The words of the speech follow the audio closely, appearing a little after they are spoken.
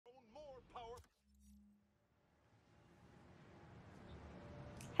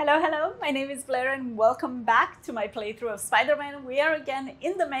Hello, my name is Blair and welcome back to my playthrough of Spider-Man. We are again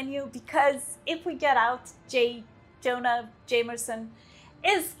in the menu because if we get out, Jonah Jameson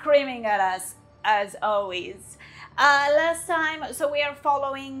is screaming at us as always. Last time, so we are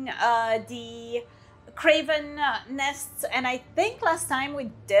following the Craven nests, and I think last time we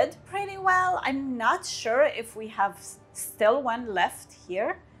did pretty well. I'm not sure if we have still one left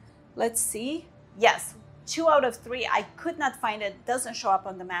here. Let's see. Yes. 2 out of 3. I could not find it. Doesn't show up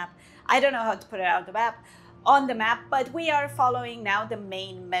on the map. I don't know how to put it on the map, but we are following now the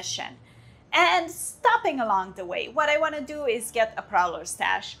main mission and stopping along the way. What I want to do is get a Prowler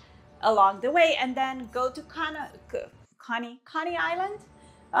stash along the way and then go to Coney Island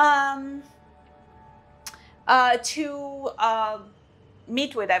to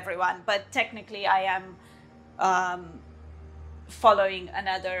meet with everyone. But technically I am following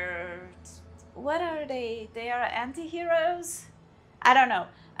another... What are they? They are anti-heroes? I don't know.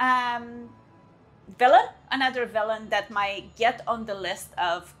 Villain? Another villain that might get on the list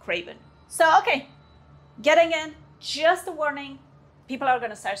of Craven. So, okay. Getting in. Just a warning. People are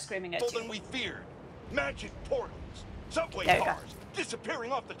going to start screaming at you. Than we feared. Magic portals. Subway cars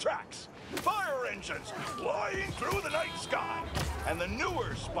disappearing off the tracks. Fire engines flying through the night sky. And the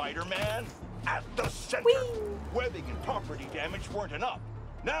newer Spider-Man at the center. Whee! Webbing and property damage weren't enough.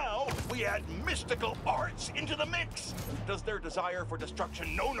 Now, we add mystical arts into the mix. Does their desire for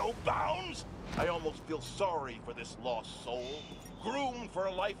destruction know no bounds? I almost feel sorry for this lost soul, groomed for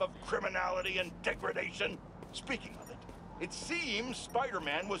a life of criminality and degradation. Speaking of it, it seems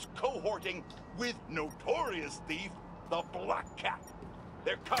Spider-Man was cohorting with notorious thief, the Black Cat.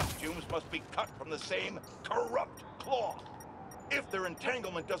 Their costumes must be cut from the same corrupt cloth. If their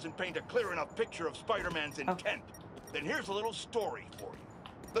entanglement doesn't paint a clear enough picture of Spider-Man's intent, then here's a little story for you.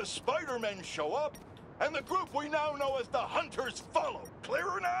 The Spider-Men show up, and the group we now know as the Hunters follow.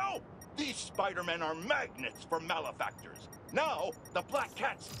 Clearer now? These Spider-Men are magnets for malefactors. Now, the Black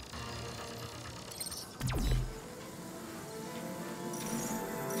Cat's...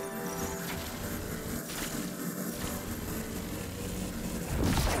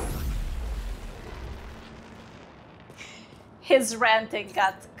 His ranting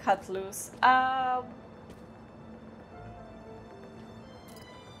got cut loose.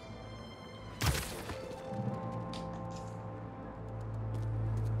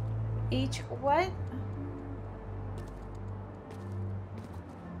 Each what?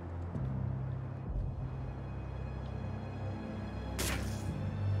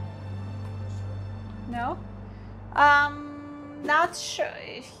 No? Not sure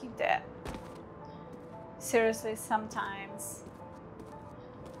if he did. Seriously, sometimes.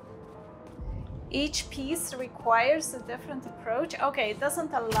 Each piece requires a different approach. Okay, it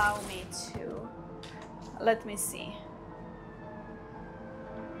doesn't allow me to. Let me see.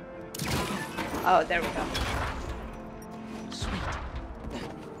 Oh, there we go. Sweet.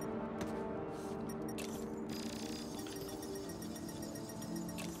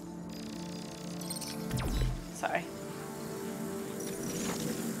 Sorry.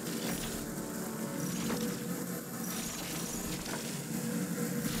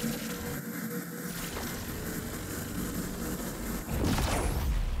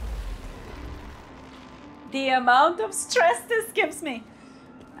 The amount of stress this gives me.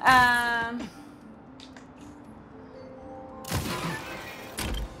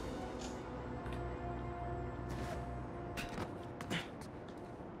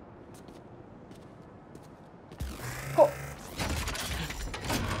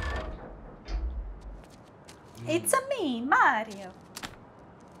 It's a me, Mario.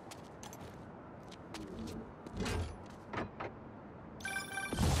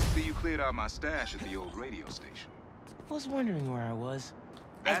 See, you cleared out my stash at the old radio station. I was wondering where I was.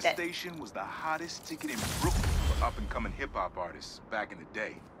 That station was the hottest ticket in Brooklyn for up-and-coming hip-hop artists back in the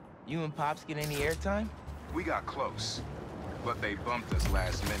day. You and Pops get any airtime? We got close, but they bumped us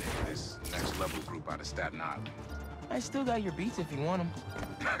last minute for this next-level group out of Staten Island. I still got your beats if you want them.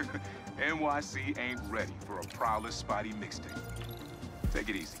 NYC ain't ready for a Prowler Spidey mixtape. Take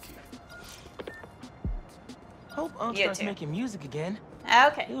it easy, kid. Hope Unc starts making music again.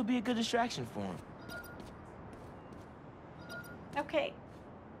 Okay. It'll be a good distraction for him. Okay.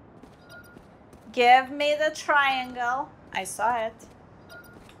 Give me the triangle. I saw it.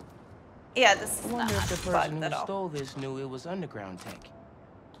 Yeah, this is I wonder not if the person bugged at who all. stole this knew it was underground tech.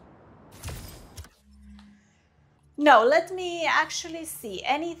 No, let me actually see.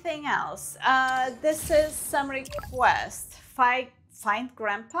 Anything else? This is some request. Find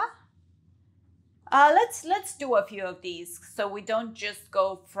Grandpa? Let's do a few of these so we don't just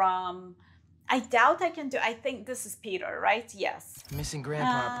go from I doubt I can do. I think this is Peter, right? Yes. Missing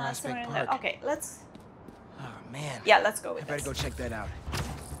Grandpa at Prospect Park. Okay, let's. Oh man. Yeah, let's go with I better go check that out.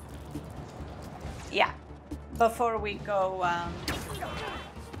 Yeah. Before we go.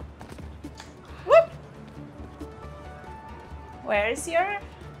 Whoop. Where is your?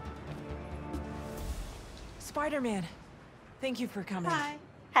 Spider-Man, thank you for coming. Hi.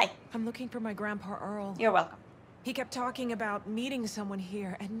 Hi. I'm looking for my Grandpa Earl. You're welcome. He kept talking about meeting someone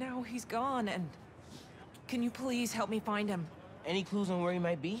here, and now he's gone, and... Can you please help me find him? Any clues on where he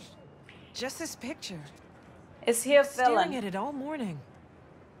might be? Just this picture. Is he a Staring villain? at it all morning.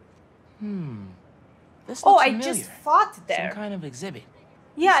 This Oh, looks I familiar. just fought there. Some kind of exhibit.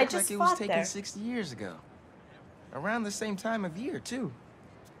 Yeah, I Looks just like it was fought taken there. 60 years ago. Around the same time of year, too.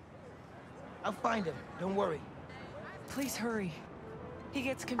 I'll find him. Don't worry. Please hurry. He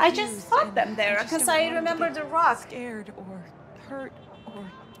gets confused. I just fought and them there just because don't I want him to remember get the rock. Scared or hurt or...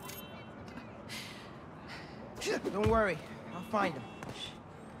 Don't worry. I'll find him.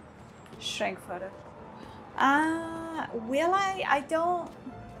 Shrink photo. Will I?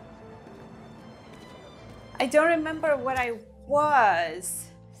 I don't remember what I was.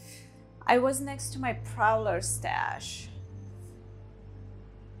 I was next to my prowler stash.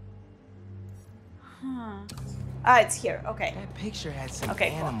 Ah, it's here. Okay. That picture had some Okay,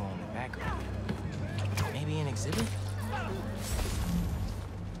 cool. animal in the background. Maybe an exhibit?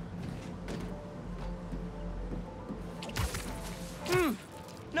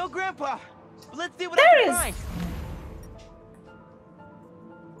 No Grandpa! Let's see what There I is. can find.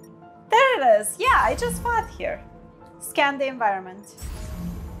 There it is. Yeah, I just fought here. Scan the environment.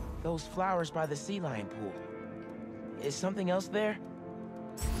 Those flowers by the sea lion pool. Is something else there?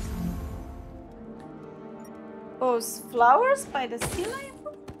 Those flowers by the sea lion?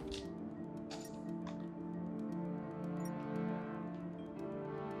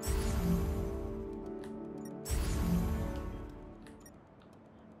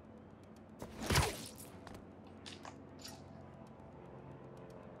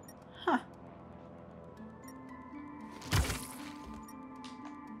 Huh.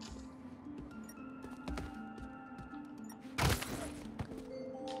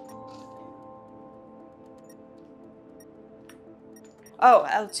 Oh,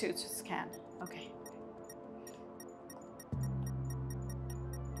 L2 to scan. Okay.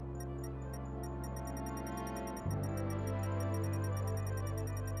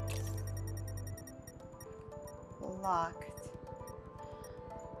 Locked.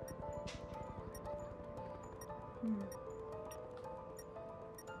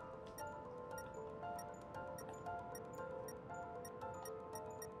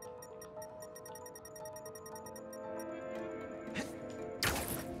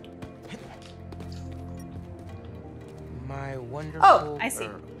 My wonderful... Oh, I see.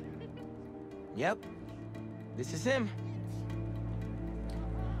 Yep. This is him.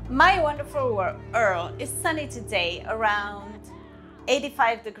 My wonderful Earl is sunny today, around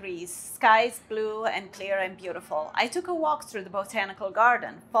 85 degrees. Skies blue and clear and beautiful. I took a walk through the botanical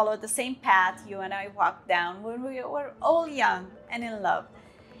garden, followed the same path you and I walked down when we were all young and in love.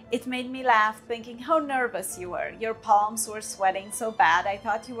 It made me laugh, thinking how nervous you were. Your palms were sweating so bad I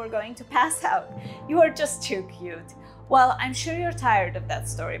thought you were going to pass out. You were just too cute. Well, I'm sure you're tired of that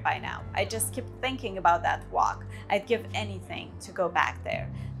story by now. I just keep thinking about that walk. I'd give anything to go back there.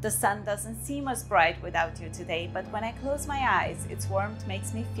 The sun doesn't seem as bright without you today, but when I close my eyes, its warmth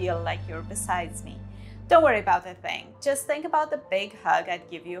makes me feel like you're beside me. Don't worry about a thing. Just think about the big hug I'd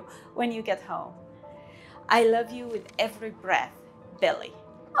give you when you get home. I love you with every breath, Billy.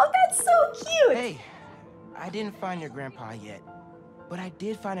 Oh, that's so cute! Hey, I didn't find your grandpa yet, but I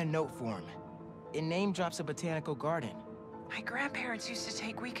did find a note for him. It name drops a botanical garden. My grandparents used to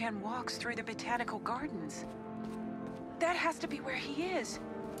take weekend walks through the botanical gardens. That has to be where he is.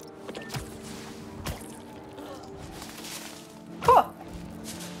 Cool.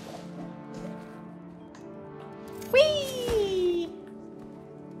 Whee!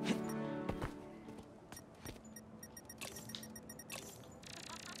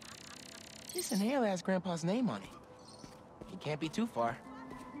 This inhaler has Grandpa's name on it. He can't be too far.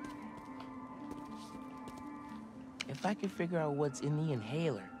 If I could figure out what's in the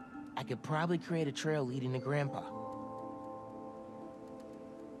inhaler, I could probably create a trail leading to Grandpa.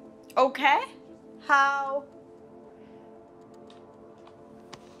 Okay. How?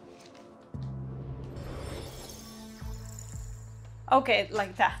 Okay,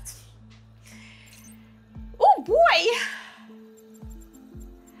 like that. Oh boy!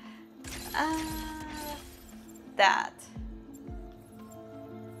 That.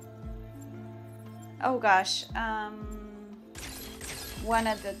 Oh gosh. One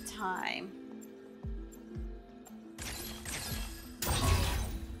at a time.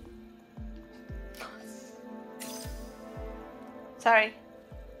 Sorry.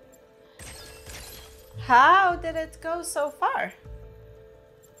 How did it go so far?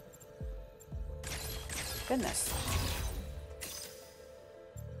 Goodness.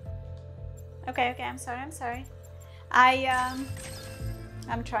 Okay, I'm sorry.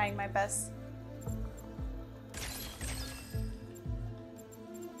 I'm trying my best.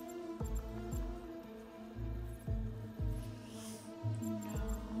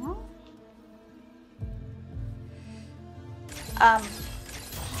 No.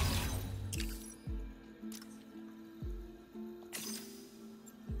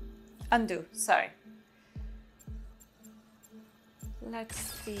 Undo, sorry. Let's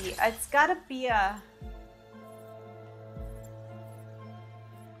see, it's gotta be a...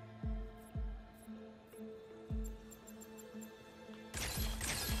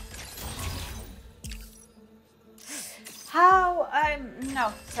 How,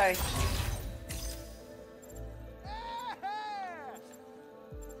 no, sorry.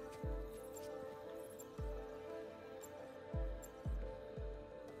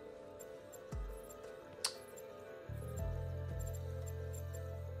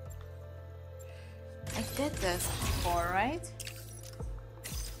 I did this before, right?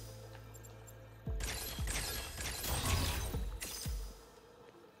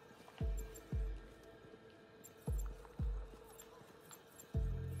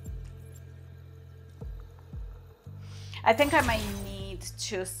 I think I might need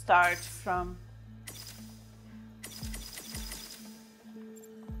to start from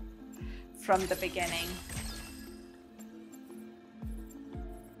the beginning.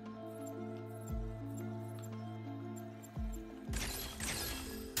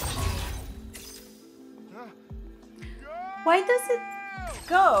 Why does it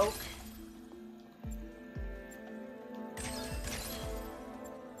go?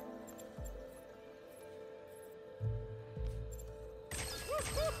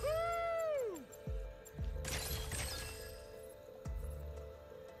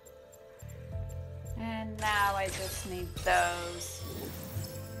 And now I just need those.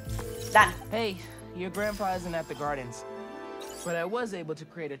 Done. Hey, your grandpa isn't at the gardens, but I was able to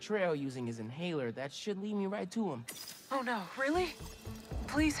create a trail using his inhaler that should lead me right to him. Oh no, really?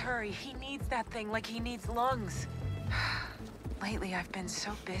 Please hurry. He needs that thing like he needs lungs. Lately, I've been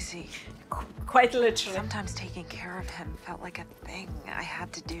so busy. Quite literally. Sometimes taking care of him felt like a thing I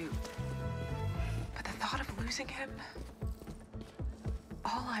had to do. But the thought of losing him,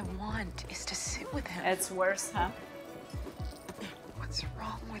 all I want is to sit with him. It's worse, huh? What's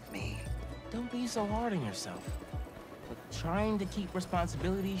wrong with me? Don't be so hard on yourself. But trying to keep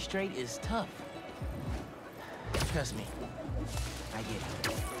responsibilities straight is tough. Trust me, I get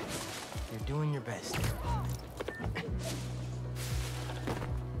it. You're doing your best.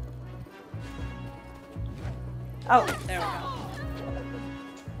 Oh, there we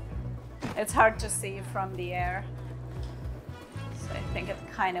go. It's hard to see from the air. So I think it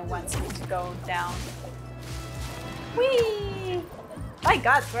kind of wants me to go down. Whee! My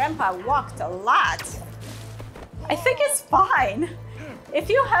God, Grandpa walked a lot. I think it's fine. If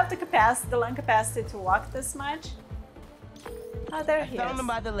you have the capacity, the lung capacity to walk this much. Oh, there he is. I found him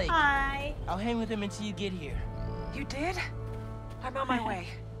by the lake. Hi. I'll hang with him until you get here. You did? I'm on my way.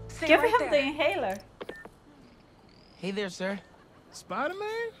 Stay Give right him there. the inhaler. Hey there, sir.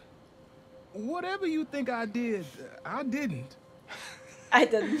 Spider-Man? Whatever you think I did, I didn't. I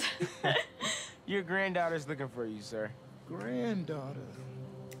didn't. Your granddaughter's looking for you, sir. Granddaughter.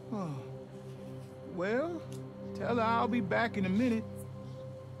 Oh. Well, tell her I'll be back in a minute.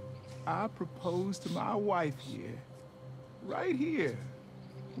 I proposed to my wife here. Right here,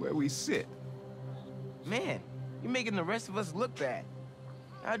 where we sit. Man, you're making the rest of us look bad.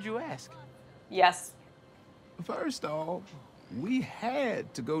 How'd you ask? Yes. First off, we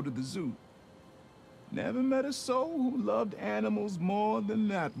had to go to the zoo. Never met a soul who loved animals more than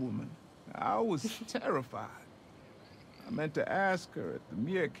that woman. I was terrified. I meant to ask her at the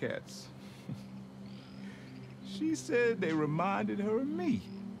meerkats. She said they reminded her of me,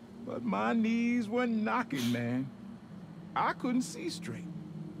 but my knees were knocking, man. I couldn't see straight.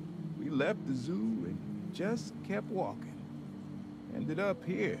 We left the zoo and just kept walking. Ended up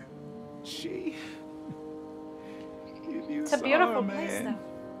here. She... It's a beautiful place, though.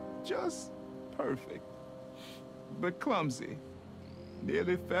 Just perfect. But clumsy.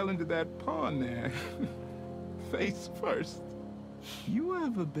 Nearly fell into that pond there. Face first. You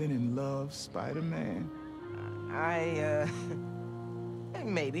ever been in love, Spider-Man?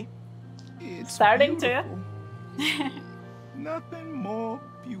 Maybe. It's Starting beautiful. to. Nothing more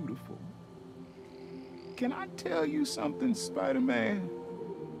beautiful. Can I tell you something, Spider-Man?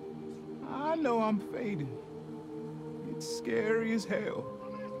 I know I'm fading. scary as hell.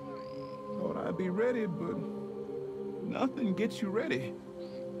 Thought I'd be ready, but nothing gets you ready.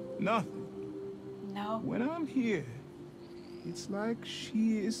 Nothing. No. When I'm here, it's like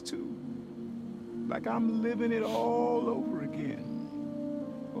she is too. Like I'm living it all over again.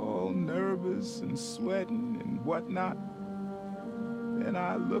 All nervous and sweating and whatnot. Then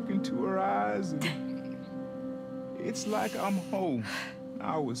I look into her eyes and it's like I'm home.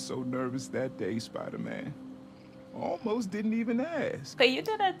 I was so nervous that day, Spider-Man. Almost didn't even ask. But you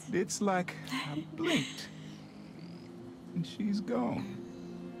did it. It's like I blinked and she's gone.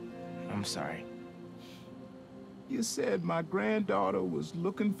 I'm sorry. You said my granddaughter was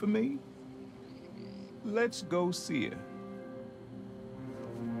looking for me? Let's go see her.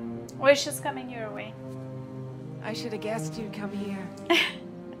 Well, she's coming your way. I should have guessed you'd come here.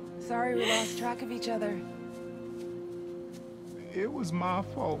 Sorry we lost track of each other. It was my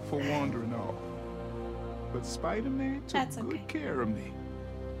fault for wandering off. But Spider-Man took good care of me.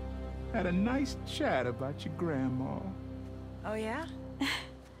 Had a nice chat about your grandma. Oh yeah?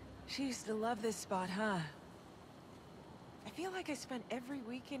 She used to love this spot, huh? I feel like I spent every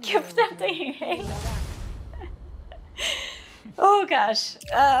weekend here. Give them the hey. Oh gosh.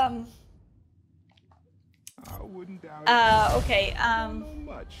 I wouldn't doubt it. Okay. I don't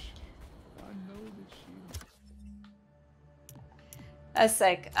know much. I know that she... A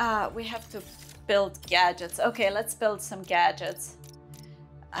sec. We have to build gadgets. Okay, let's build some gadgets.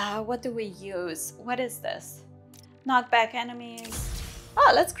 What do we use? What is this? Knock back enemies.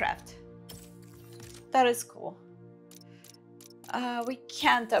 Oh, let's craft. That is cool. We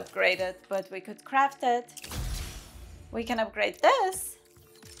can't upgrade it, but we could craft it. We can upgrade this.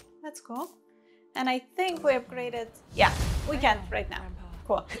 That's cool. And I think we upgraded. Yeah, we can right now.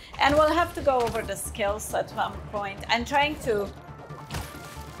 Cool. And we'll have to go over the skills at one point. I'm trying to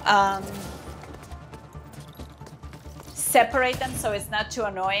separate them so it's not too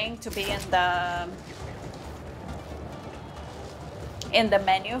annoying to be in the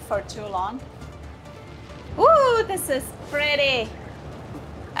menu for too long. Ooh, this is pretty.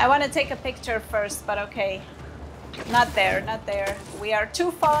 I want to take a picture first, but okay. Not there, not there. We are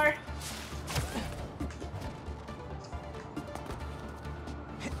too far.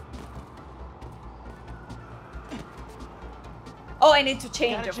 Oh, I need to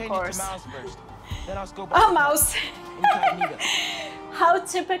change, of course. Mouse first. Then I'll go back Oh, mouse. How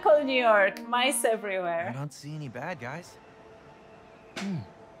typical New York. Mice everywhere. I don't see any bad guys.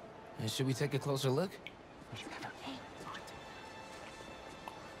 Should we take a closer look?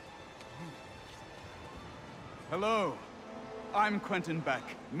 Hello, I'm Quentin Beck,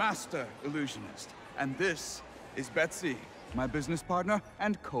 Master Illusionist. And this is Betsy, my business partner,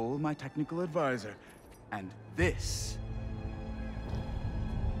 and Cole, my technical advisor. And this...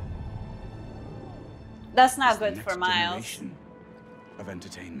 That's not is the good next for Miles. generation of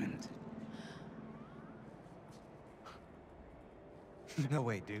entertainment. No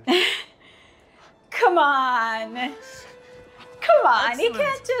way, dude. Come on. Come on, you Excellent.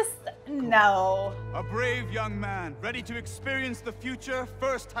 can't just... No. A brave young man, ready to experience the future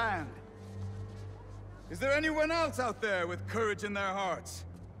firsthand. Is there anyone else out there with courage in their hearts?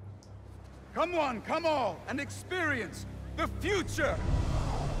 Come one, come all, and experience the future!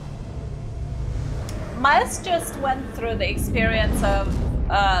 Miles just went through the experience of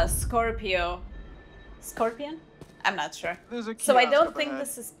Scorpion? I'm not sure. So I don't think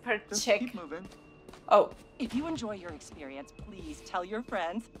this is per chick. Oh. If you enjoy your experience, please tell your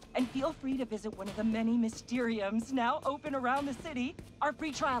friends and feel free to visit one of the many Mysteriums now open around the city. Our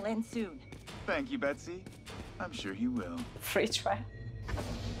free trial ends soon. Thank you, Betsy. I'm sure he will. Free trial.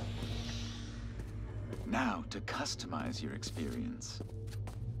 Now to customize your experience.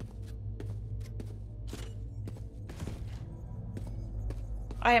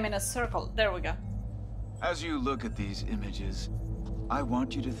 I am in a circle. There we go. As you look at these images, I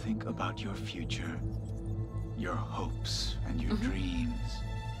want you to think about your future, your hopes and your dreams.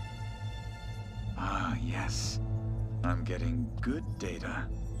 Ah, yes. I'm getting good data.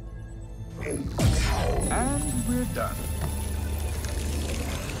 And we're done.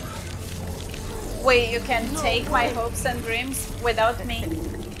 Wait, you can take my hopes and dreams without me?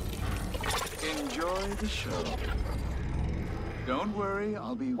 Enjoy the show. Don't worry,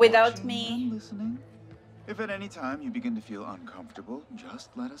 I'll be without watching me and listening. If at any time you begin to feel uncomfortable, just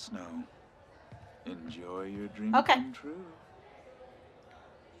let us know. Enjoy your dream come true.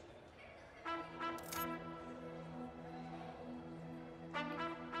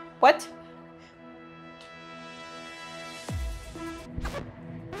 What?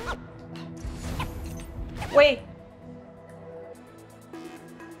 Wait.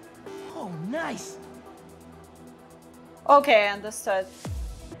 Oh, nice. Okay, understood.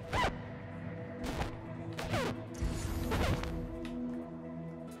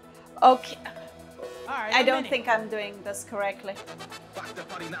 Okay. Alright, I don't think I'm doing this correctly.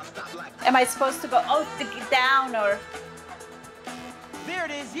 Am I supposed to go down or? There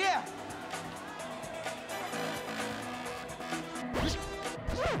it is, yeah.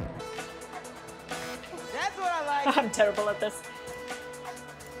 That's what I like. I'm terrible at this.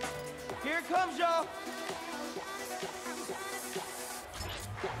 Here it comes, y'all.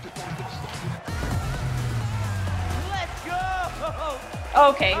 Let's go.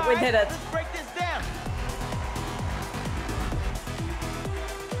 Okay, we did it. Let's break this down.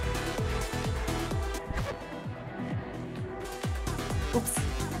 Oops.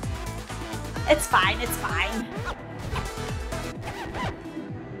 It's fine, it's fine.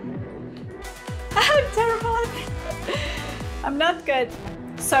 I'm terrible at it. I'm not good.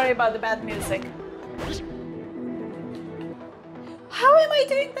 Sorry about the bad music. How am I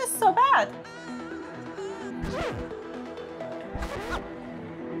doing this so bad?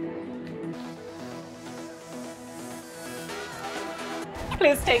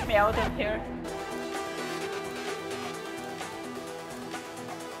 Please take me out of here.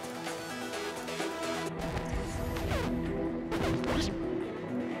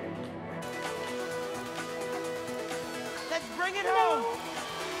 Let's bring it home.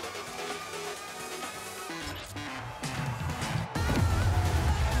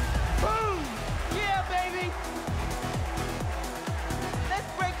 Boom! Yeah, baby. Let's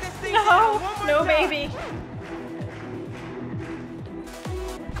break this thing down one more No, time. baby.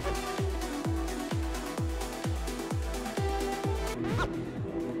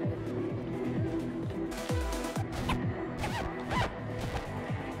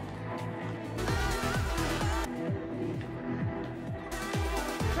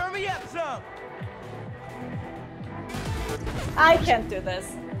 Turn me up some. I can't do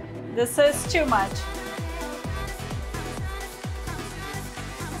this. This is too much.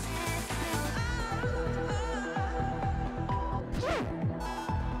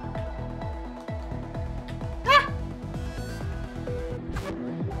 Ah!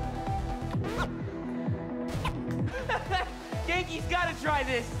 Genki's gotta try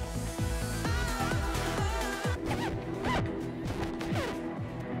this.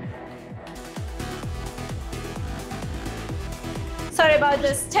 Sorry about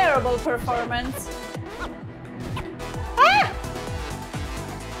this terrible performance. Ah!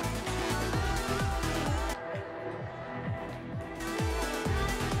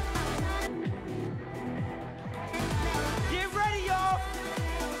 Get ready, y'all.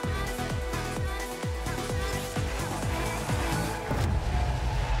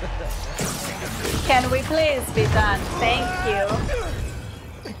 Can we please be done? Thank you.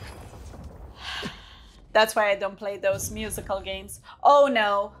 That's why I don't play those musical games. Oh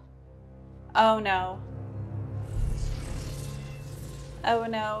no. Oh no. Oh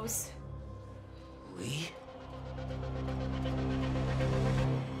noes. We?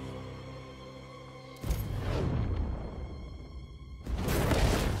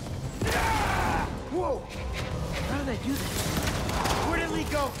 Whoa! How did I do this? Where did Lee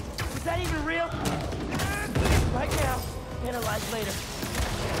go? Was that even real? Right now, analyze later.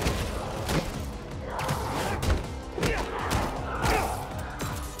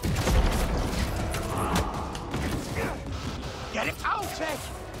 Get it out! Beck,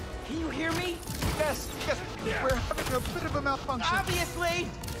 can you hear me? Yes, we're having a bit of a malfunction. Obviously!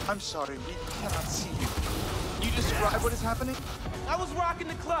 I'm sorry, we cannot see you. Can you describe what is happening? I was rocking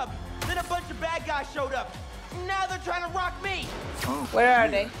the club, then a bunch of bad guys showed up. Now they're trying to rock me! Oh, Where are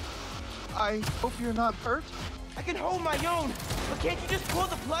they? I hope you're not hurt. I can hold my own, but can't you just pull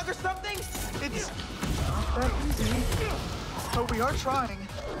the plug or something? It's not that easy. But we are trying.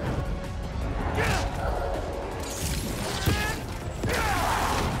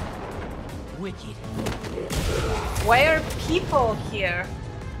 Wicked. Why are people here?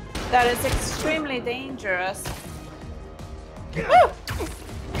 That is extremely dangerous. Woo!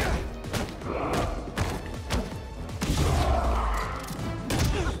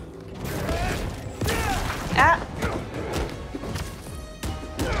 Ah!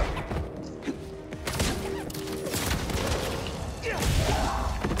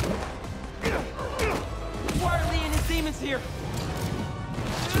 Why are Lee and his demons here?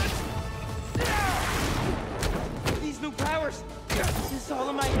 These new powers. Is this all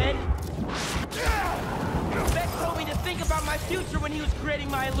in my head? Beck told me to think about my future when he was creating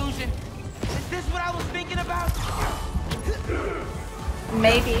my illusion. Is this what I was thinking about?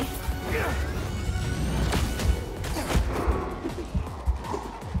 Maybe.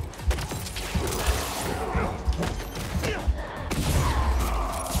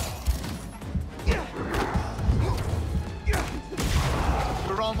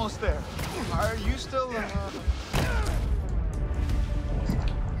 almost there. Are you still,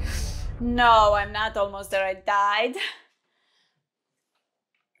 No, I'm not almost there. I died.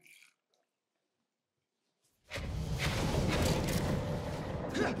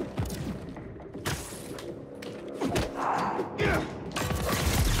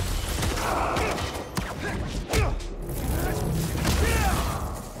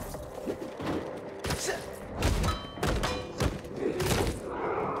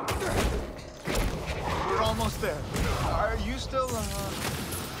 We're almost there. Are you still,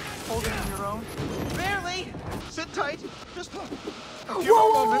 holding your own? Barely! Sit tight. Just a few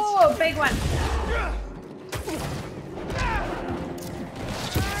more moments. Whoa, big one.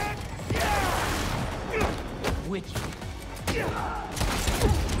 Which?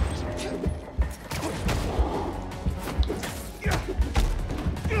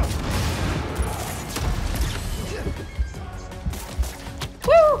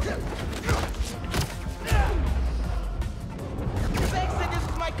 Woo! Thanks that this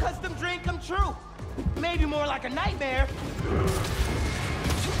is my custom dream come true. Maybe more like a nightmare.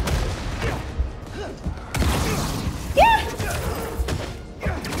 Yeah!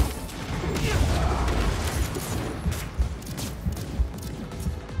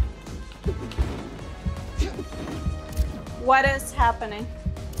 What is happening?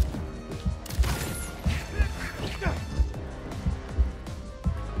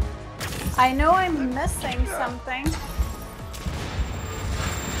 I know I'm missing something.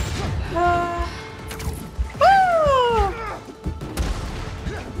 Woo!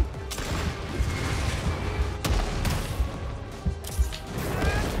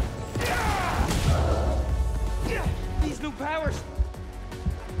 These new powers.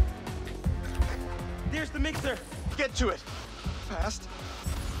 There's the mixer. Get to it. Fast.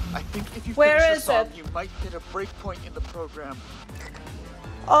 I think if you Where finish is the song, it? you might hit a break point in the program.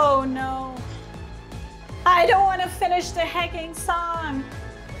 Oh no. I don't want to finish the hacking song.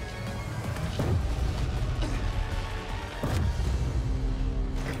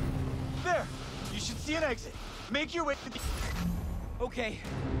 There. You should see an exit. Make your way to the... Okay,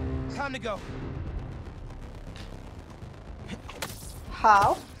 time to go.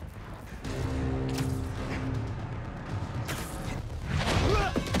 How?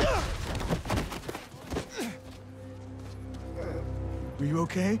 Are you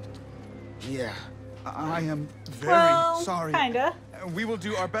okay? Yeah. I am very Well, sorry. kinda. We will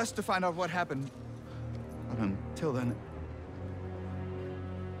do our best to find out what happened. But until then...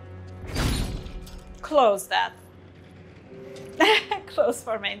 Close that. Close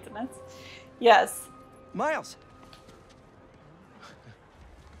for maintenance. Yes. Miles.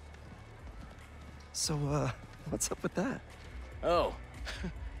 So, what's up with that? Oh.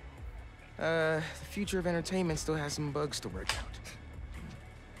 The future of entertainment still has some bugs to work out.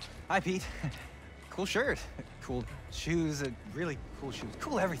 Hi, Pete. Cool shirt. Cool shoes. Really cool shoes.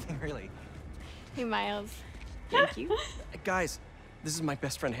 Cool everything, really. Hey, Miles. Thank you. Guys, this is my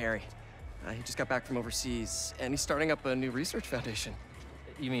best friend, Harry. He just got back from overseas, and he's starting up a new research foundation.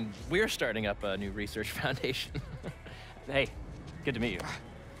 You mean we're starting up a new research foundation? Hey, good to meet you.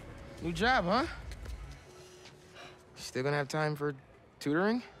 New job, huh? Still gonna have time for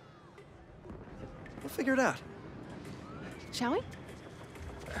tutoring? We'll figure it out. Shall we?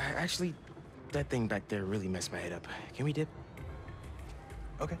 Actually, that thing back there really messed my head up. Can we dip?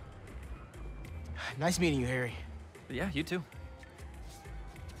 Okay. Nice meeting you, Harry. Yeah, you too.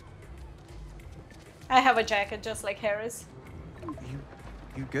 I have a jacket just like Harry's.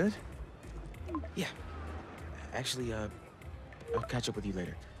 You good? Yeah. Actually, I'll catch up with you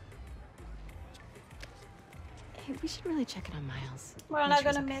later. Hey, we should really check in on Miles. We're not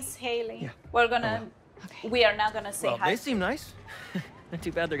gonna miss Haley. Yeah. We're gonna. Okay. We are not gonna say Well, hi. they seem nice. Not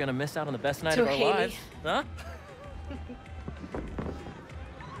too bad they're gonna miss out on the best night To of our Haley. lives. Huh?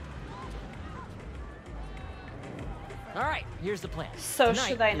 All right, here's the plan. So Tonight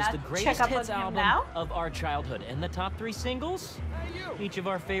should I is not the check greatest up hits on him album now? of our childhood, and the top 3 singles, each of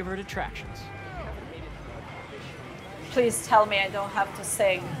our favorite attractions. Please tell me I don't have to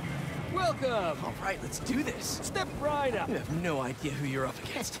sing. Welcome! All right, let's do this. Step right up. You have no idea who you're up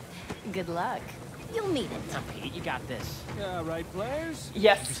against. Good luck. You'll need it. Now, Pete, you got this. All right, players.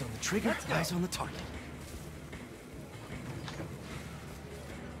 Yes. Fingers on the trigger, eyes on the target.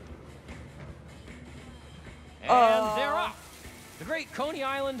 And they're off. The Great Coney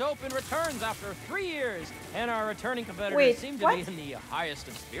Island Open returns after 3 years, and our returning competitors Wait, seem to what? be in the highest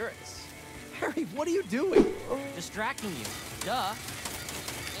of spirits. Harry, what are you doing? Distracting you. Duh.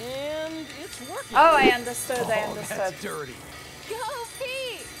 And it's working. Oh, I understood. I understood. That's dirty. Go,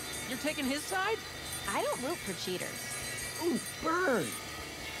 Pete! You're taking his side? I don't root for cheaters. Ooh, burn.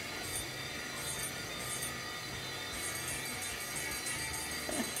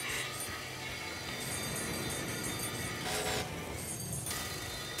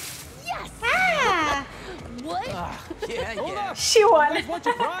 She won. You guys want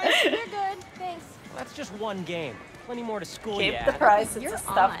your prize? You're good. Thanks. That's just one game. Plenty more to school Keep you the at. prize. It's You're a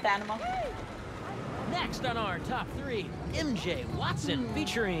stuffed on. animal. Next on our top 3, MJ Watson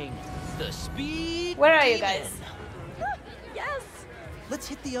featuring the Speed. Where are you Demon. guys? Yes. Let's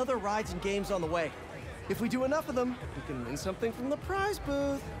hit the other rides and games on the way. If we do enough of them, we can win something from the prize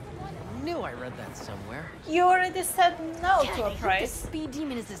booth. I knew I read that somewhere. You already said no Yeah, to I a hope prize. The speed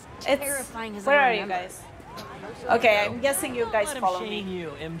demon is as It's terrifying as where I are you remember. guys? Okay, I'm guessing you guys Let him follow shame me.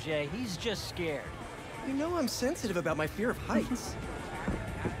 you, MJ. He's just scared. You know I'm sensitive about my fear of heights.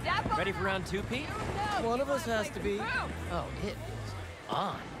 Ready for round 2, Pete? One of us has to be. Oh, it is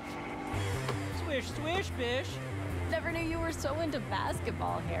on. Swish, swish, bish. Never knew you were so into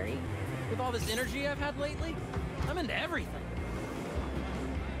basketball, Harry. With all this energy I've had lately, I'm into everything.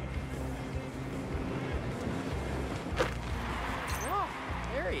 Oh,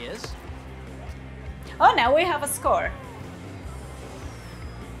 there he is. Oh, now we have a score.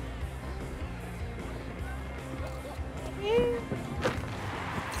 Yes!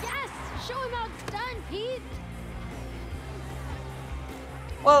 Show him how it's done, Pete!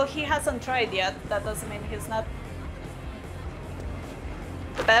 Well, he hasn't tried yet. That doesn't mean he's not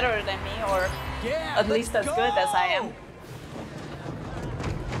better than me, or at least as good as I am.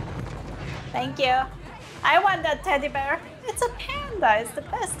 Thank you. I want that teddy bear. It's a panda. It's the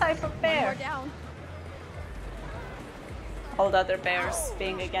best type of bear. Down. All the other bears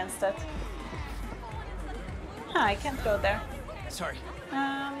being against it. Huh, I can't go there. Sorry.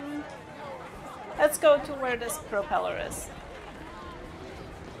 Let's go to where this propeller is.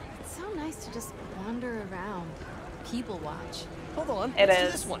 It's so nice to just wander around. People watch. Hold on. It let's do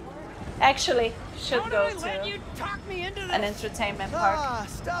is. this one. Actually, should go Let to you talk me into an this. entertainment park. Ah,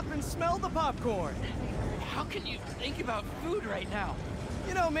 stop and smell the popcorn. How can you think about food right now?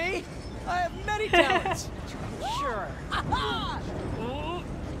 You know me. I have many talents. Sure.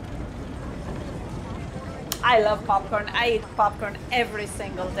 I love popcorn. I eat popcorn every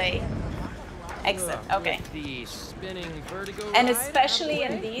single day. Except, okay. With the spinning vertigo And ride especially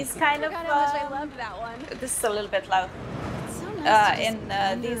out of in the way? these kind of, I wish I loved that one. this is a little bit loud. It's so nice to In just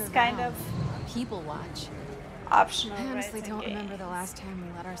wander these kind around. of People watch. optional I honestly rides and don't remember the games. last time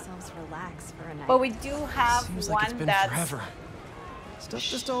we let ourselves relax for a night. But we do have Seems one like it's been that's forever. Stuff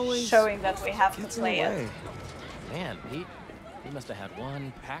just always showing that we have to gets in play the it. way. Man, Pete, you must have had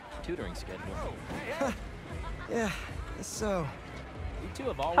one packed tutoring schedule. Yeah, guess so. You two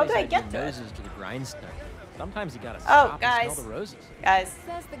have always How do I had get your to it? noses to the grindstone. Sometimes you gotta Oh, stop and guys. smell the roses. Guys,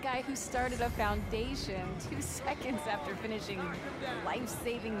 Says the guy who started a foundation 2 seconds after finishing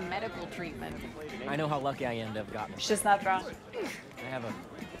life-saving medical treatment. I know how lucky I am to have gotten this. she's not wrong. I have a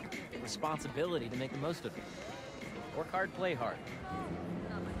responsibility to make the most of it. Work hard, play hard.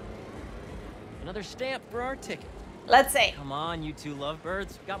 Another stamp for our ticket. Let's see. Come on, you two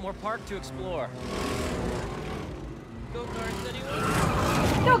lovebirds. Got more park to explore. Go-karts,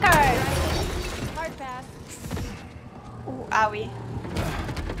 anyone? Go kart! Hard pass. Ooh, owie.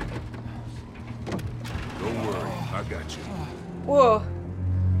 Don't worry, I got you. Whoa.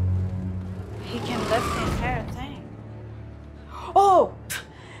 He can lift the entire thing. Oh!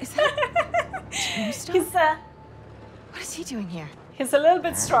 Is that Tombstone? What is he doing here? He's a little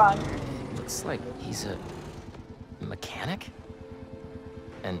bit strong. Looks like he's a mechanic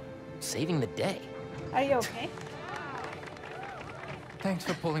and saving the day. Are you okay? Thanks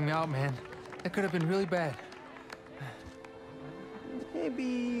for pulling me out, man. That could have been really bad.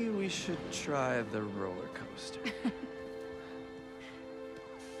 Maybe we should try the roller coaster.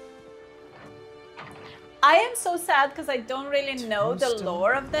 I am so sad because I don't really know the Tombstone?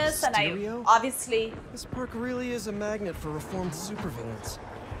 lore of this, and I Mysterio? obviously. This park really is a magnet for reformed supervillains.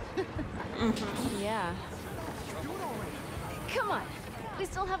 Yeah. Come on. We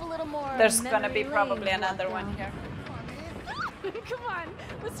still have a little more. There's gonna be memory probably lane another walk one down. here. Come on.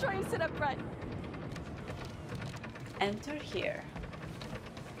 Let's try and sit up front. Enter here.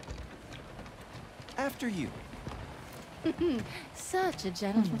 After you. Such a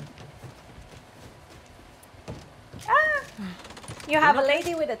gentleman. Ah! You have a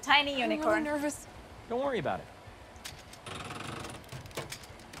lady with a tiny I'm really unicorn. nervous. Don't worry about it.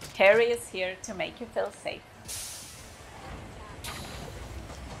 Harry is here to make you feel safe.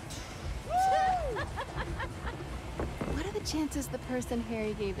 What are the chances the person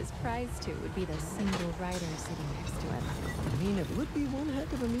Harry gave his prize to would be the single rider sitting next to him? I mean, it would be one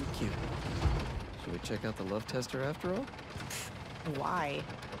heck of a meet cute. Should we check out the love tester after all? Why?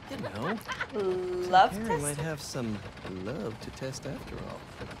 You know, Love Harry test? might have some love to test after all.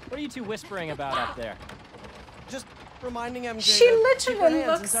 What are you two whispering about up there? Just reminding MJ She to keep her literally hands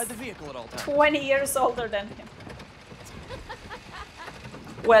looks inside the vehicle at all times. 20 years older than him.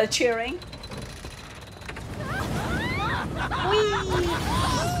 while cheering.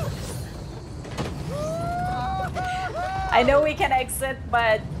 I know we can exit,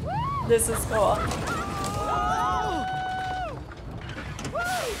 but this is cool.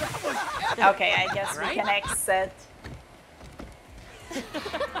 Okay, I guess we can exit.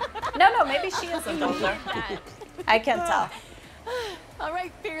 No, maybe she isn't older. I can't tell. All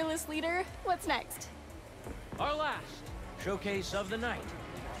right, fearless leader, what's next? Our last showcase of the night.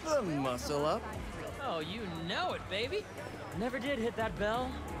 The muscle up. Oh, you know it, baby. Never did hit that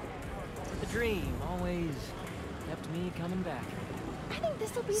bell. The dream always kept me coming back. I think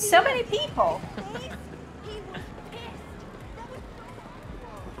this will be so many people.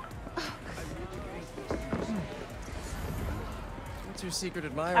 What's your secret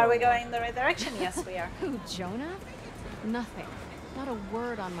admirer? Are we going in the right direction? Yes, we are. Who, Jonah? Nothing. Not a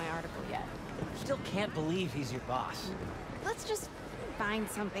word on my article yet. Still can't believe he's your boss. Let's just find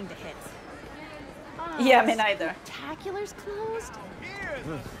something to hit. Yeah, me neither. Spectacular's closed?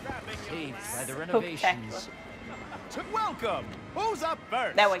 Saved by the renovations. Welcome! Who's up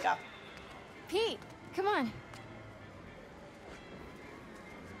first? There we go. Pete, come on.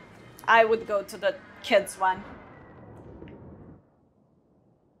 I would go to the kids one.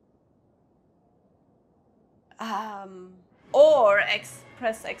 Or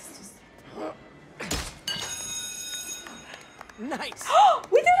press X. Nice!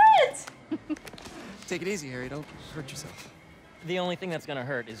 We did it! Take it easy, Harry. Don't hurt yourself. The only thing that's gonna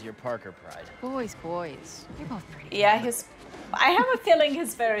hurt is your Parker pride. Boys. You're both pretty. Yeah, I have a feeling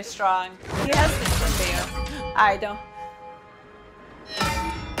he's very strong. He has this beer. I don't.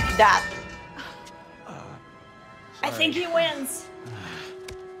 That. I think he wins.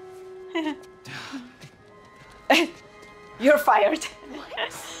 You're fired.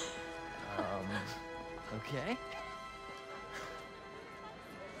 Okay.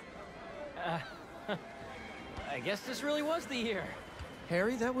 I guess this really was the year.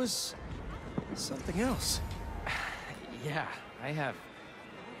 Harry, that was something else. Yeah, I have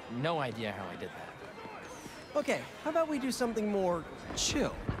no idea how I did that. Okay, how about we do something more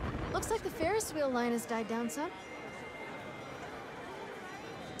chill? Looks like the Ferris wheel line has died down some.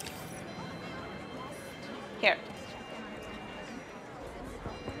 Here.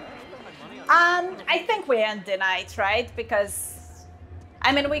 I think we end the night, right? Because,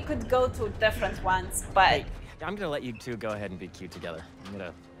 I mean, we could go to different ones, but... Hey, I'm gonna let you two go ahead and be cute together. I'm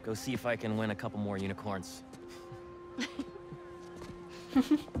gonna go see if I can win a couple more unicorns.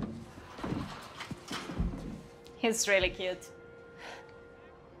 He's really cute.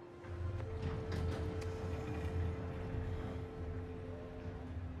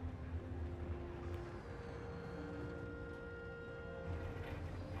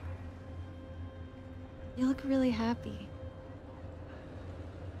 You look really happy.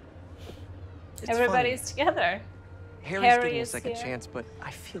 It's Everybody's funny. together. Harry's Harry getting a is second here. chance, but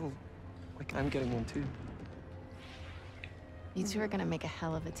I feel like I'm getting one too. You two are gonna make a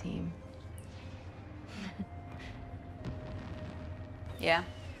hell of a team. Yeah.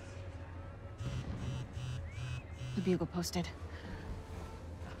 The Bugle posted.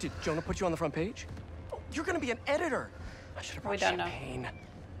 Did Jonah put you on the front page? Oh, you're gonna be an editor. I should have brought We don't know. champagne.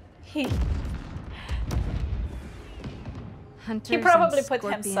 Hunters probably and put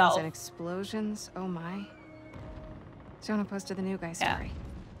scorpions himself. and explosions. Oh my. Jonah posted the new guy Yeah. story.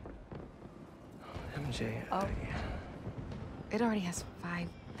 MJ. Oh. It already has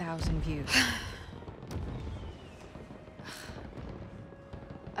 5,000 views.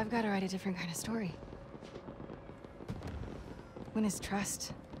 I've got to write a different kind of story. Win his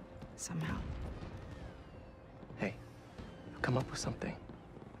trust, somehow. Hey, I'll come up with something.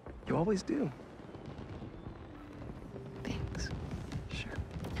 You always do. Thanks. Sure.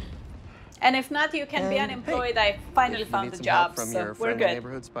 And if not, you can be And, unemployed. hey, I finally if you found need a some job, help from so your we're friendly good.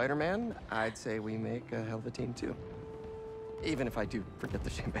 neighborhood Spider-Man, I'd say we make a hell of a team too. Even if I do forget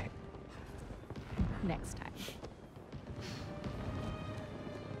the champagne. Next time.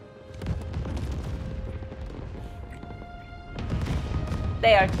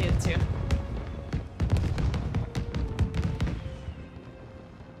 They are cute too.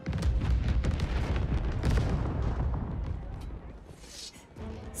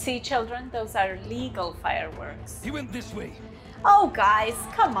 See, children, those are legal fireworks. He went this way. Oh, guys,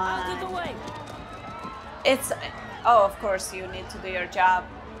 come Out of the on. way! It's... Oh, of course, you need to do your job.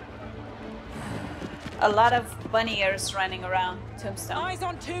 A lot of bunny ears running around Tombstone. Eyes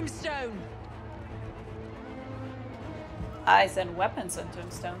on Tombstone! Eyes and weapons on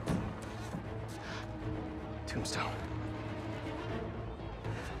Tombstone. Tombstone.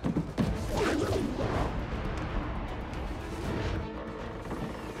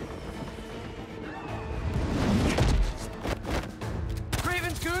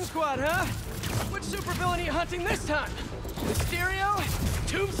 squad, huh? Which supervillain are you hunting this time? Mysterio?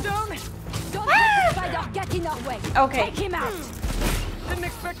 Tombstone? Don't let the spider get in our way. Okay. Take him out. Didn't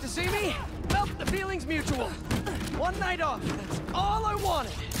expect to see me? Well, the feeling's mutual. One night off, that's all I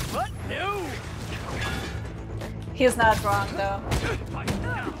wanted. But no. He's not wrong though.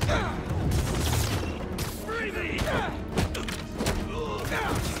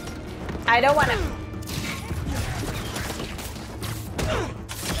 I don't want to.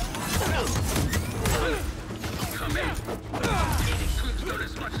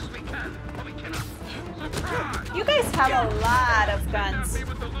 You guys have a lot of guns.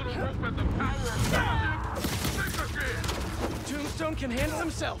 Tombstone can handle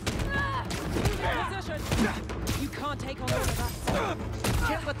himself. You can't take on all of us.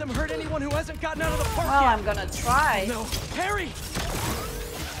 Can't let them hurt anyone who hasn't gotten out of the park Well, yet. I'm gonna try. No, Harry!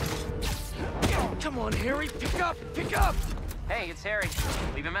 Come on, Harry, pick up, pick up! Hey, it's Harry.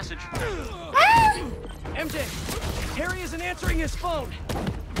 Leave a message. MJ, Harry isn't answering his phone.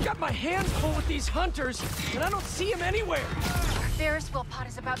 I've got my hands full with these hunters, and I don't see him anywhere. Ferris wheel pod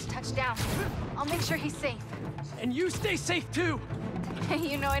is about to touch down. I'll make sure he's safe. And you stay safe too.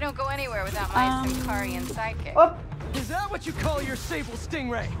 You know I don't go anywhere without my Sincarian sidekick. Oh. Is that what you call your Sable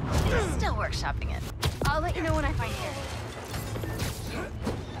Stingray? Still workshopping it. I'll let you know when I find Harry.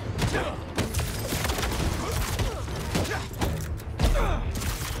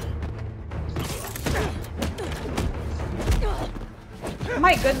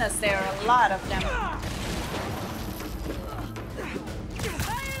 My goodness, there are a lot of them.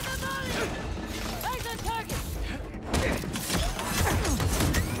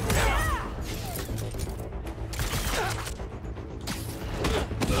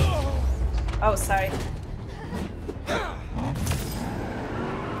 Oh, sorry.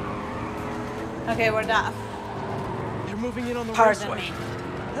 Okay, we're done. They're moving in on the Pardon raceway. me.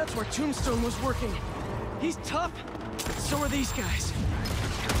 That's where Tombstone was working. He's tough. So are these guys.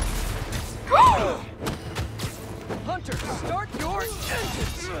 Hunter, start your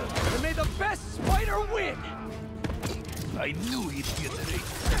engines! And may the best spider win! I knew he'd get the race.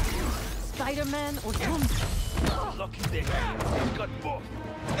 Spider-Man or Tombstone? Lucky there. He's got both.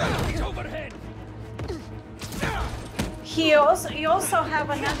 He's overhead. You also have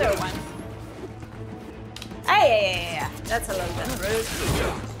another one. Yeah. That's a little bit rude.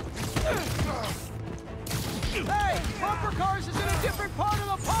 Hey! Bumper Cars is in a different part of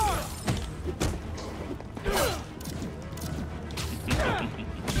the park!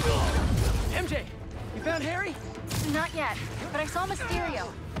 MJ, you found Harry? Not yet, but I saw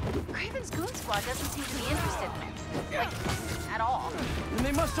Mysterio. Craven's goon squad doesn't seem to be interested in him. Like, at all. And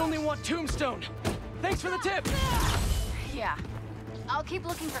they must only want Tombstone. Thanks for the tip! Yeah. I'll keep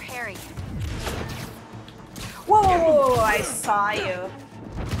looking for Harry. Whoa, I saw you.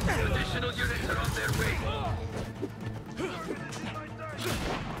 Additional units are on their way.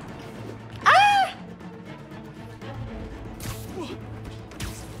 Ah!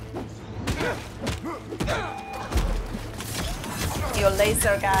 You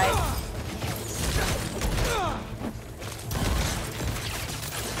laser guy.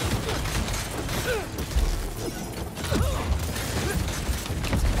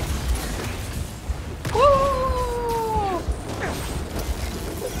 Woo!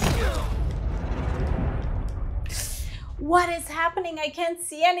 What is happening? I can't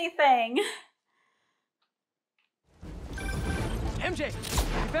see anything. MJ,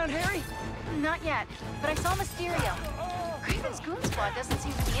 you found Harry? Not yet, but I saw Mysterio. Craven's goon squad doesn't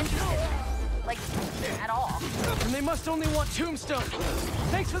seem to be interested in him. Like, at all. And they must only want Tombstone.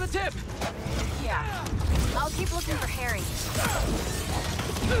 Thanks for the tip! Yeah. I'll keep looking for Harry.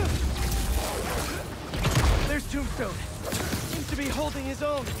 There's Tombstone. Seems to be holding his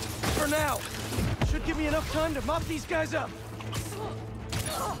own. For now. Should give me enough time to mop these guys up.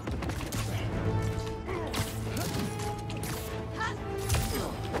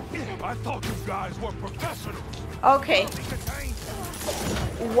 I thought you guys were professionals. Okay.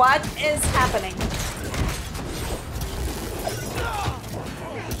 What is happening?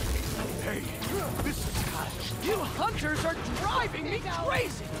 Hey, this is hot. You hunters are driving me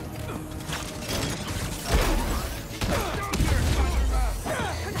crazy!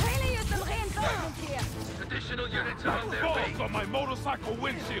 Additional units are on their way. On my motorcycle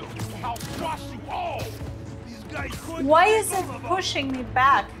windshield. I'll squash you all. These guys couldn't. Why is it pushing me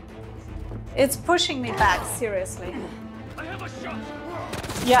back? It's pushing me back, seriously. I have a shot.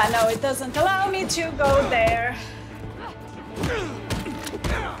 Yeah, no, it doesn't allow me to go there.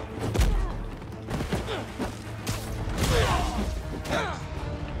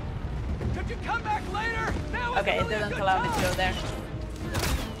 Could you come back later? Now Okay, it didn't allow me to go there.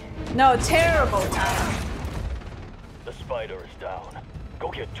 No, terrible time. The spider is down.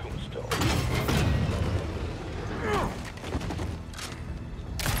 Go get Tombstone.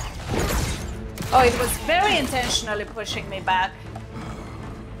 Oh, it was very intentionally pushing me back.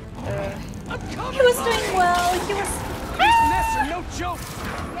 He was doing well. He was. These nests are no joke.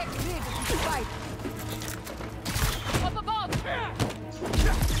 Up above!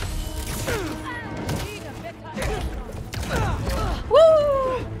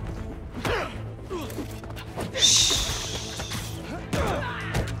 Woo!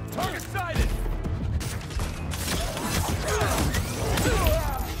 Target sighted.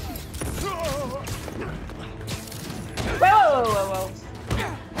 Whoa, whoa, whoa.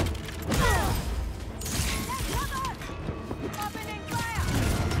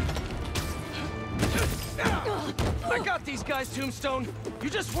 I got these guys, Tombstone. You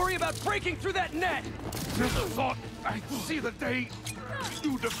just worry about breaking through that net. Never thought I'd see the day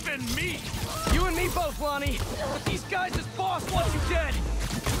you defend me. You and me both, Lonnie. But these guys' boss wants you dead.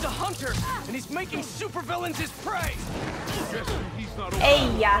 He's a hunter, and he's making supervillains his prey. He's not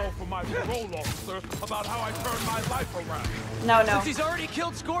yeah. for my parole officer about how I turned my life around. No, no. Since he's already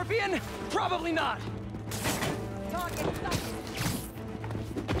killed Scorpion, probably not.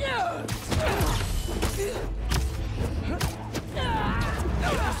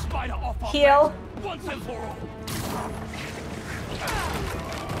 Heal. Once and for all.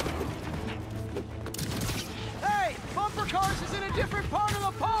 Hey, bumper cars is in a different part of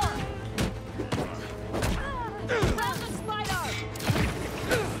the park. Found the spider!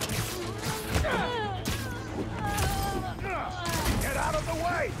 Get out of the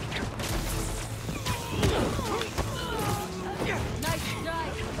way! Nice try,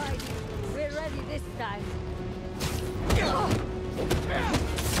 Spidey. We're ready this time.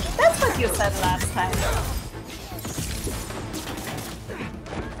 That's what you said last time.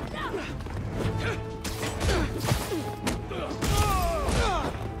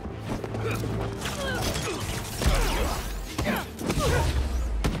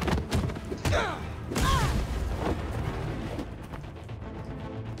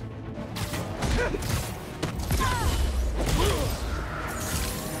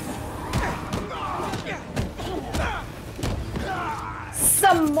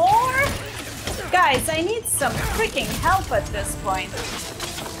 Some more? Guys, I need some freaking help at this point.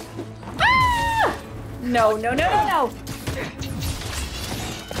 Ah! No, no, no, no, no.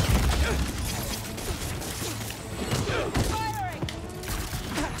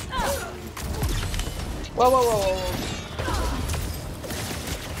 Whoa, whoa, whoa, whoa, whoa.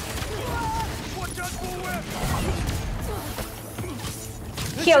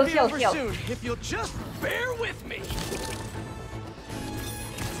 Heal, heal, heal. Soon, if you'll just bear with me.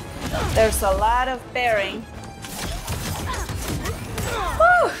 There's a lot of bearing.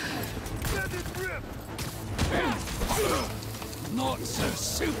 Woo! Not so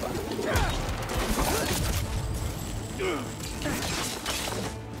super.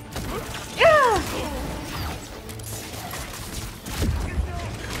 Yeah.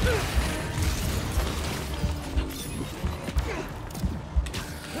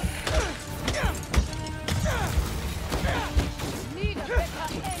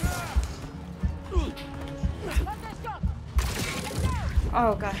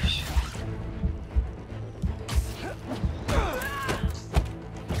 Oh gosh.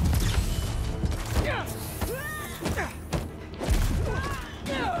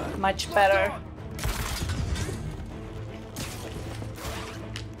 Much better.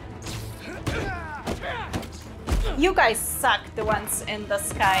 You guys suck, the ones in the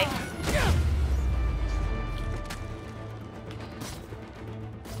sky.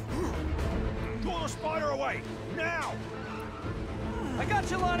 Pull the spider away, now! I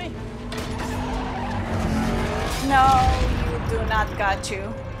got you, Lonnie. No, you do not got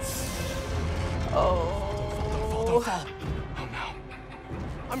you. Oh. Oh no.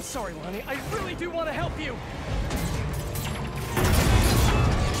 I'm sorry, Lonnie. I really do want to help you.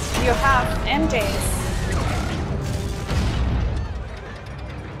 You have MJ's.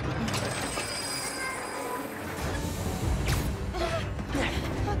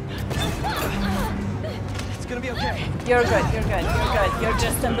 It's gonna be okay. You're good, you're good, you're good. You're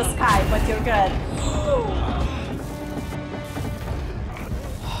just in the sky, but you're good.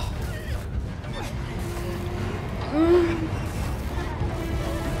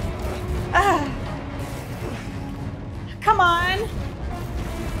 Come on.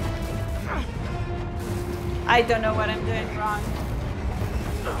 I don't know what I'm doing wrong.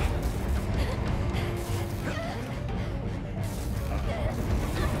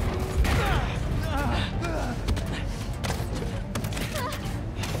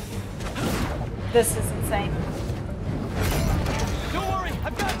 This is insane. Don't worry,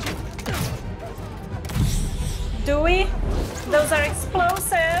 I've got you. Do we? Those are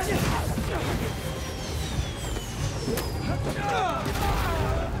explosive.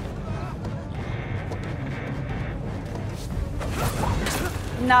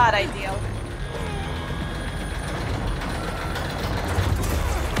 Not ideal.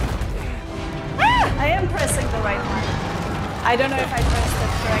 Ah, I am pressing the right one. I don't know if I pressed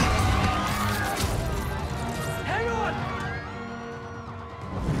it correctly. Hang on!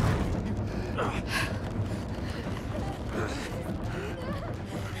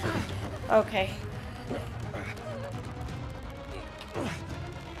 Okay.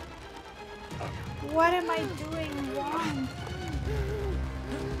 What am I doing wrong?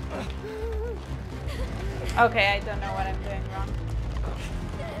 Okay, I don't know what I'm doing wrong.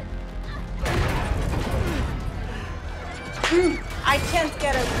 I can't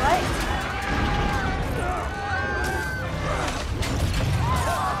get it right.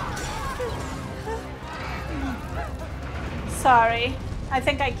 Sorry. I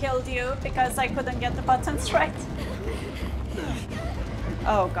think I killed you because I couldn't get the buttons right.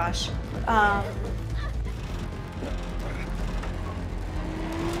 Oh gosh.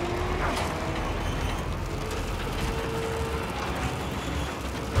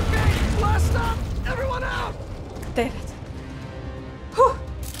 Blast up! Everyone out! David. Whew.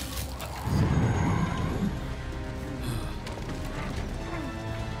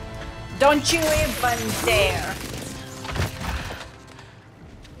 Don't you even dare.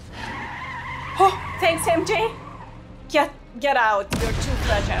 Oh, thanks, MJ. Get out. You're too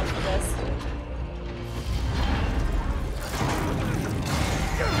fragile for this.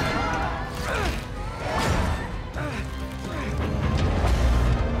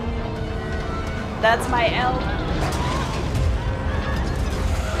 That's my L.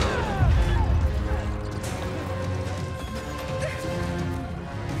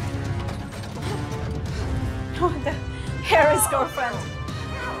 Oh, the Harry's girlfriend.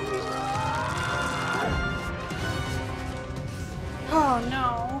 Oh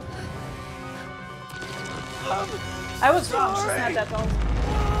no. I was wrong, she's not that old.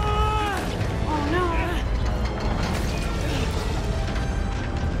 Oh no.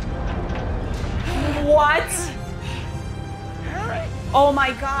 What? Harry? Oh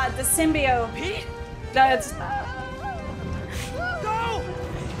my god, the symbiote. Pete? That's... Go!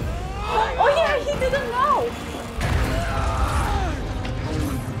 Oh yeah, he didn't know.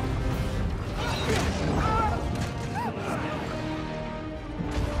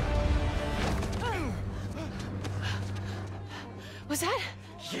 Was that?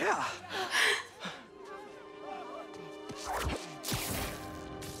 Yeah.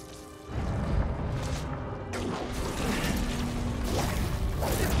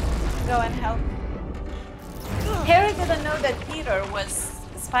 Go and help. Harry didn't know that Peter was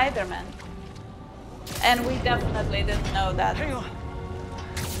Spider-Man. And we definitely didn't know that. Hang on.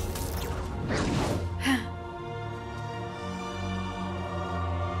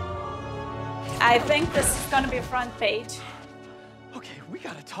 I think this is gonna be front page. Okay, we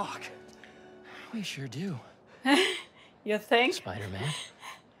gotta talk. We sure do. You think? Spider-Man.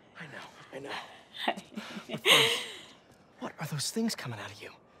 I know. But first, what are those things coming out of you?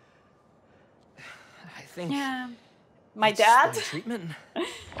 I think... Yeah. My dad? Treatment?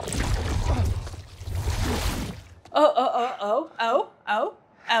 Oh.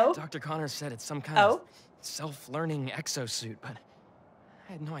 Dr. Connors said it's some kind of self-learning exosuit, but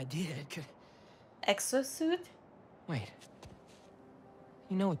I had no idea it could... Exosuit? Wait.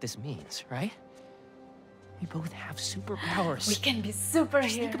 You know what this means, right? We both have superpowers. We can be superheroes.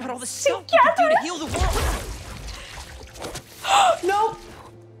 Just think about all the stuff we could do to heal the world. No!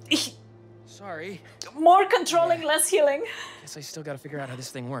 Sorry. More controlling, less healing. Guess I still gotta figure out how this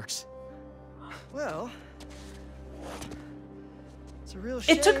thing works. Well, it's a real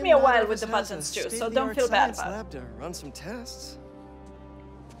shame. It took me a none while of with us the has buttons a too, so don't state-of-the-art feel bad science about it. lab to run some tests.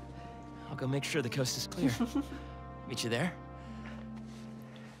 I'll go make sure the coast is clear. Meet you there?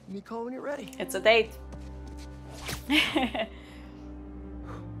 Give me a call when you're ready. It's a date.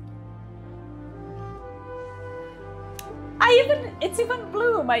 It's even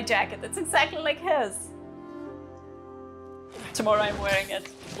blue, my jacket. It's exactly like his. Tomorrow I'm wearing it.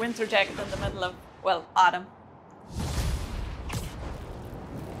 Winter jacket in the middle of, well, autumn.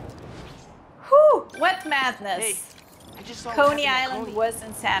 Whew, wet madness. Hey, I just saw Coney Island was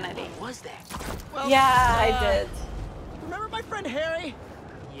insanity. What was that? Well, Yeah, I did. Remember my friend Harry?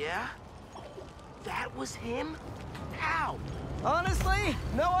 Yeah? That was him? How? Honestly,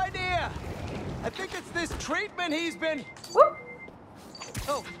 no idea. I think it's this treatment he's been... Whoop.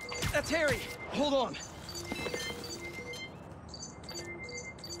 Oh, that's Harry. Hold on.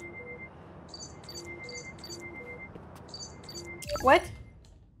 What?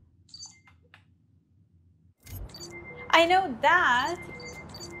 I know that.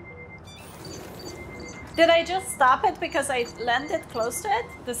 Did I just stop it because I landed close to it?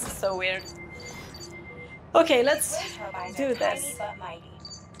 This is so weird. Okay, let's do this. But mighty.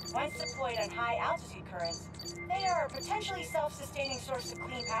 Once deployed on high altitude currents, they are a potentially self-sustaining source of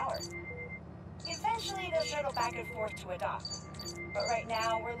clean power. Eventually, they'll shuttle back and forth to a dock. But right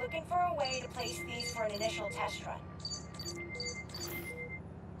now, we're looking for a way to place these for an initial test run.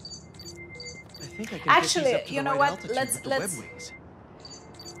 I think I can actually, get these up to you the know right what? altitude Let's with the web wings.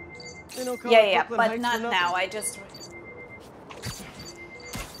 They don't call yeah, it yeah, Brooklyn but Heights not for now. nothing. I just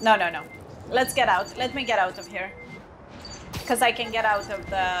no. Let's get out. Let me get out of here, because I can get out of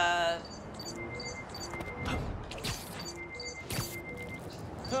the.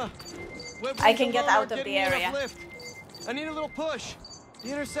 Huh. I can get out of the area. I need a little push.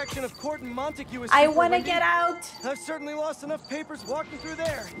 The intersection of Court and Montague is I super want to windy. get out. I've certainly lost enough papers walking through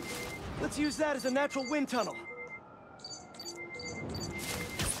there. Let's use that as a natural wind tunnel.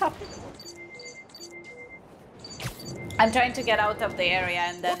 Stop it. I'm trying to get out of the area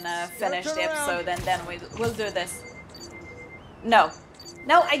and then finish the episode, and then we'll do this. No,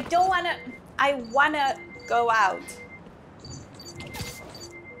 I don't want to. I want to go out.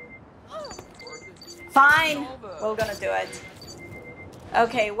 Fine, we're gonna do it.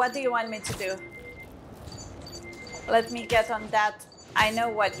 Okay, what do you want me to do? Let me get on that. I know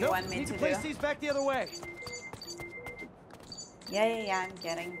what you want me to do. Place these back the other way. Yeah, I'm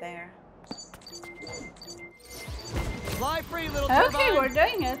getting there. Fly free, little Okay, turbine. we're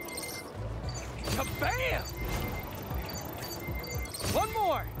doing it. Kabam! One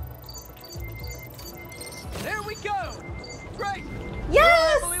more. There we go. Great.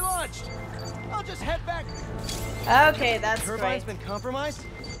 Yes! Fully launched. I'll just head back. Okay, that's Turbine's great. been compromised?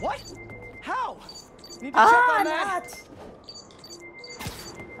 What? How? Need to check on that.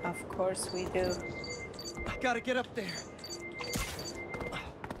 Of course we do. I gotta get up there.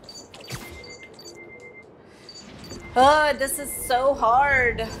 Oh, this is so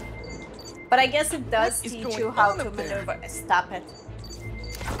hard. But I guess it does teach you how to maneuver. Stop it.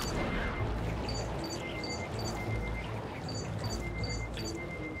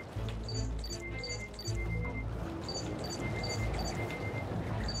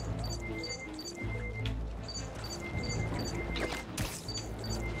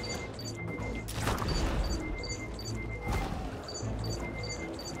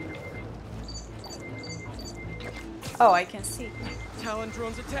 Oh, I can see. Talon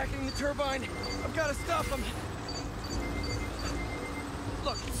drones attacking the turbine. I've got to stop them.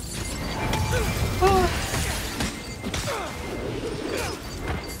 Look.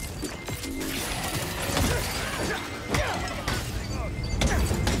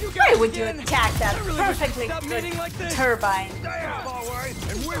 Why would you attack that perfectly good turbine?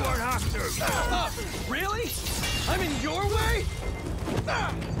 And we weren't hostiles. Really? I'm in your way?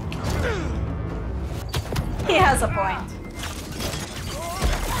 He has a point.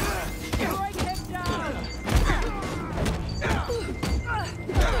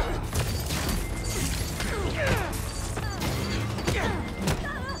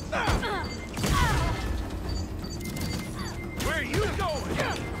 Where are you going?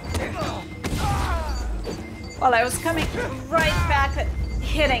 Well, I was coming right back at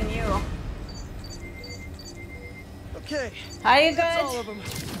hitting you. Okay. Are you That's all good? of them.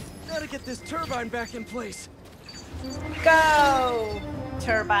 Gotta get this turbine back in place. Go,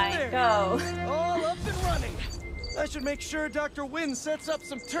 turbine, There. go. All up and running. I should make sure Dr. Wynn sets up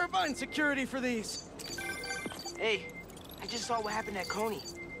some turbine security for these. Hey, I just saw what happened at Coney.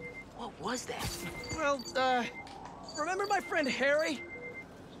 What was that? Well, remember my friend Harry?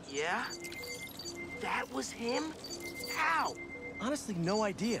 Yeah? That was him? How? Honestly, no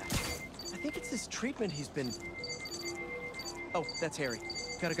idea. I think it's this treatment he's been... Oh, that's Harry.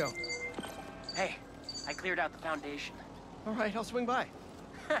 Gotta go. Hey, I cleared out the foundation. All right, I'll swing by.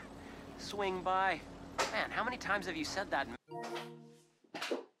 Swing by. Man, how many times have you said that?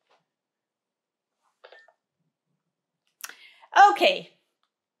 Okay,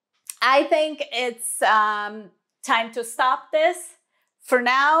 I think it's time to stop this. For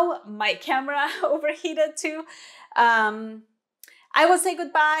now, my camera overheated too. I will say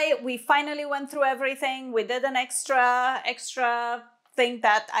goodbye. We finally went through everything. We did an extra thing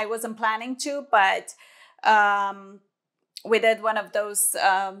that I wasn't planning to, but we did one of those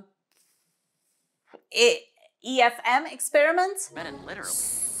EFM experiments. Meant literally.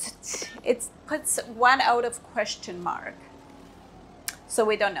 It puts 1 out of question mark. So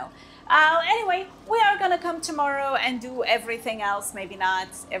we don't know. Anyway, we are gonna come tomorrow and do everything else. Maybe not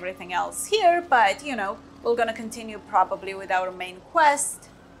everything else here, but you know, we're gonna continue probably with our main quest.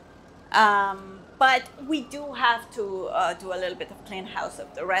 But we do have to do a little bit of clean house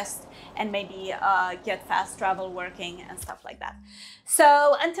of the rest and maybe get fast travel working and stuff like that.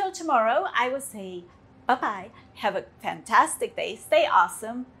 So until tomorrow, I will say bye-bye. Have a fantastic day. Stay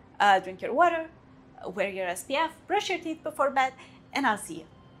awesome. Drink your water, wear your SPF, brush your teeth before bed, and I'll see you.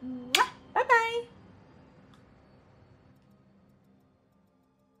 Bye-bye.